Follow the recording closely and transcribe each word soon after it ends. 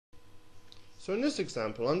So in this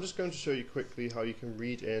example, I'm just going to show you quickly how you can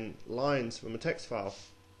read in lines from a text file,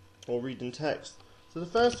 or read in text. So the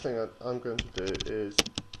first thing I'm going to do is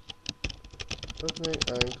opening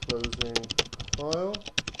and closing file.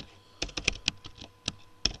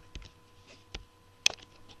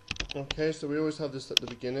 Okay, so we always have this at the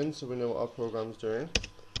beginning so we know what our program's doing.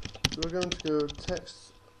 So we're going to go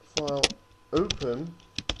text file open,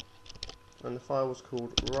 and the file was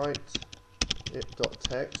called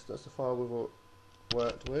write-it.txt. That's the file we've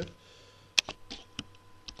worked with.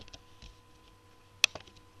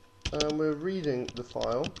 And we're reading the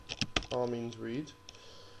file. R means read.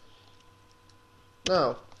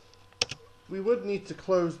 Now, we would need to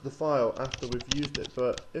close the file after we've used it,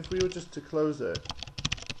 but if we were just to close it,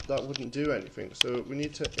 that wouldn't do anything. So we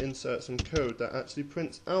need to insert some code that actually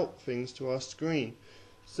prints out things to our screen.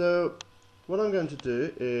 So what I'm going to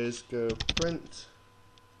do is go print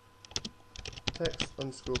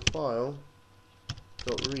text_file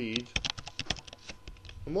dot read,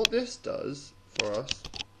 and what this does for us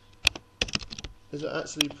is it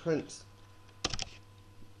actually prints,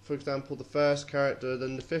 for example, the first character,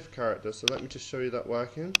 then the fifth character. So let me just show you that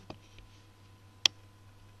working.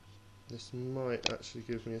 This might actually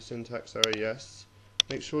give me a syntax error, yes.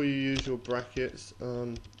 Make sure you use your brackets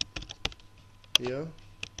here.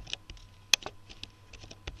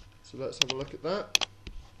 So let's have a look at that.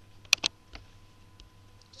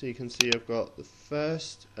 So you can see I've got the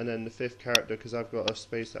first and then the fifth character because I've got a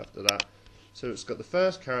space after that. So it's got the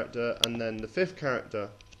first character and then the fifth character.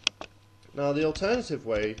 Now the alternative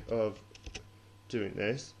way of doing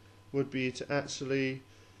this would be to actually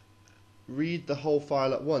read the whole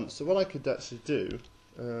file at once. So what I could actually do,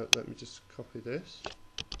 let me just copy this,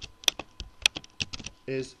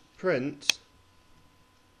 is print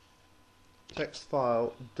text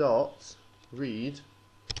file dot read,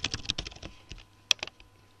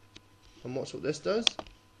 and watch what this does.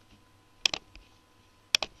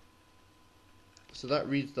 So that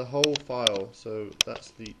reads the whole file, so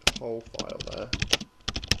that's the whole file there.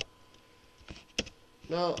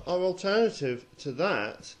 Now our alternative to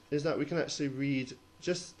that is that we can actually read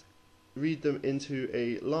them into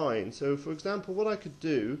a line. So for example, what I could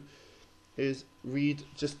do is read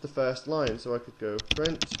just the first line. So I could go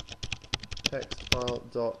print text file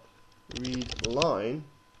dot read line.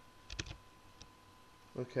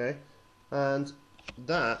 Okay, and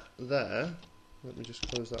that there, let me just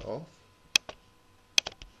close that off.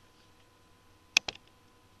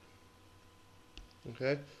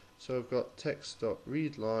 Okay, so I've got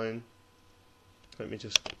text.readLine. Let me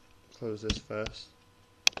just close this first.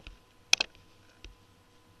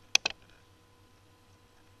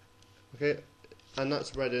 Okay, and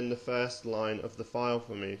that's read in the first line of the file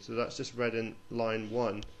for me. So that's just read in line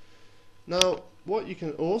 1. Now, what you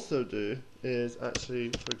can also do is actually,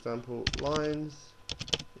 for example, lines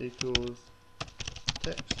equals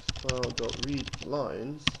text file.read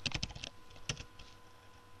lines,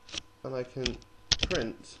 and I can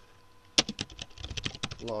print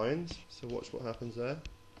lines. So watch what happens there.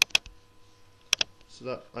 So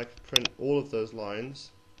that I could print all of those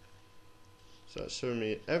lines. So that's showing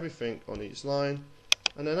me everything on each line.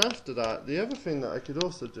 And then after that, the other thing that I could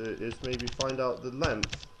also do is maybe find out the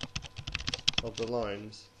length of the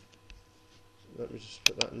lines. Let me just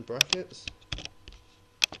put that in brackets.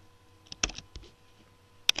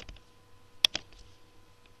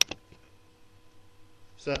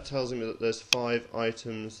 So that tells me that there's 5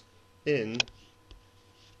 items remaining.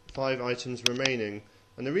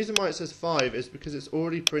 And the reason why it says 5 is because it's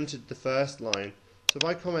already printed the first line. So if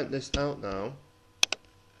I comment this out now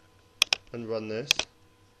and run this,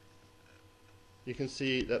 you can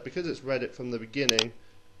see that because it's read it from the beginning,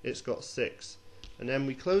 it's got 6. And then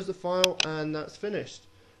we close the file and that's finished.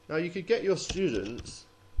 Now you could get your students,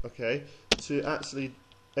 okay, to actually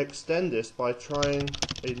extend this by trying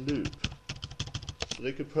a loop. So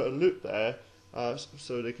they could put a loop there,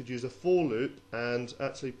 so they could use a for loop and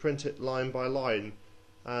actually print it line by line,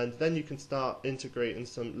 and then you can start integrating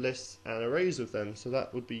some lists and arrays with them, so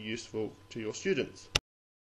that would be useful to your students.